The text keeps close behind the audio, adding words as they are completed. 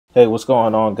Hey, what's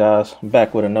going on, guys? I'm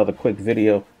back with another quick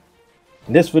video.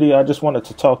 In this video, I just wanted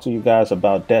to talk to you guys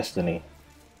about Destiny.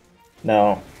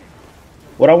 Now,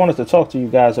 what I wanted to talk to you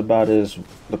guys about is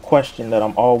the question that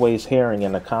I'm always hearing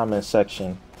in the comment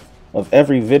section of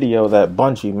every video that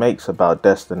Bungie makes about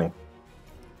Destiny.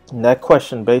 And that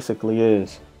question basically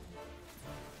is,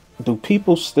 do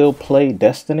people still play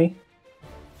Destiny?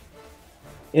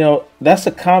 You know, that's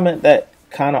a comment that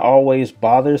kind of always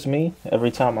bothers me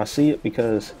every time I see it,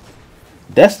 because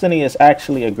Destiny is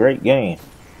actually a great game.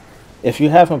 If you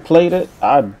haven't played it,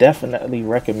 I definitely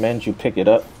recommend you pick it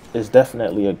up. It's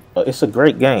definitely it's a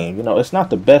great game. You know, it's not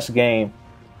the best game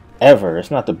ever.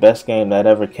 It's not the best game that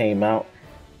ever came out.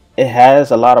 It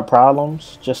has a lot of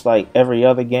problems, just like every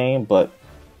other game, but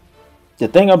the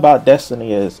thing about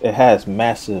Destiny is it has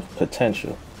massive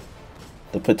potential.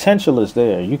 The potential is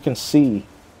there. You can see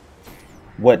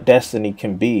what Destiny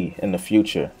can be in the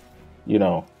future, you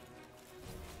know.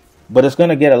 But it's going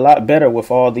to get a lot better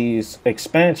with all these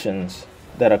expansions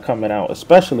that are coming out,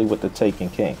 especially with the Taken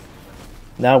King.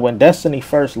 Now, when Destiny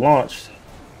first launched,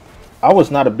 I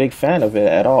was not a big fan of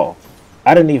it at all.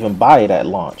 I didn't even buy it at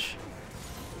launch,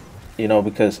 you know,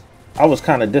 because I was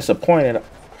kind of disappointed.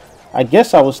 I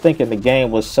guess I was thinking the game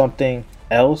was something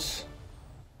else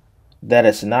that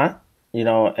it's not, you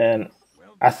know, and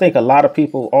I think a lot of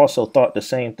people also thought the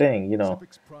same thing, you know.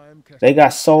 They got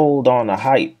sold on the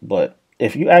hype, but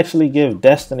if you actually give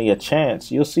Destiny a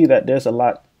chance, you'll see that there's a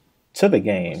lot to the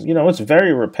game. You know, it's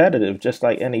very repetitive, just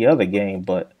like any other game,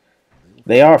 but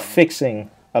they are fixing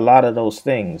a lot of those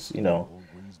things, you know.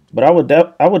 But I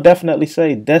would definitely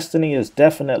say Destiny is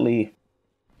definitely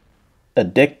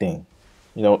addicting.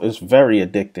 You know, it's very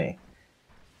addicting.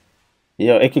 You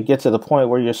know, it could get to the point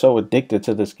where you're so addicted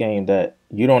to this game that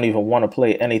you don't even want to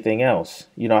play anything else.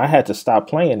 You know, I had to stop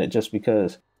playing it just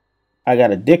because I got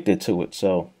addicted to it.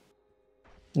 So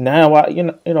now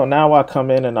now I come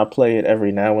in and I play it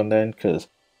every now and then because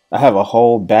I have a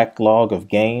whole backlog of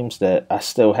games that I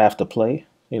still have to play.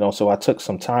 You know, so I took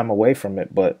some time away from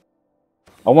it. But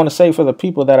I want to say, for the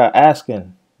people that are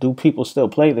asking, do people still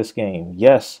play this game?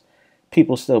 Yes,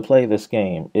 people still play this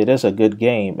game. It is a good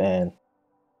game, and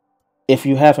if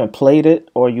you haven't played it,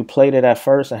 or you played it at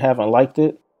first and haven't liked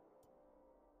it,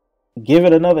 give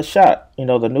it another shot. You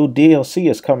know, the new DLC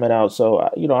is coming out, so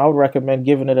you know, I would recommend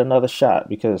giving it another shot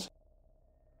because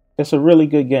it's a really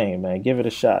good game, man. Give it a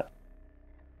shot.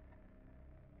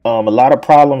 A lot of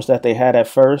problems that they had at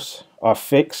first are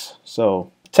fixed.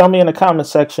 So tell me in the comment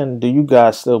section, do you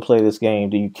guys still play this game?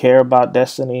 Do you care about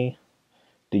Destiny?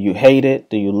 Do you hate it?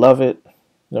 Do you love it?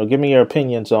 You know, give me your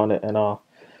opinions on it, and I'll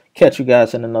catch you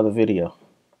guys in another video.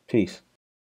 Peace.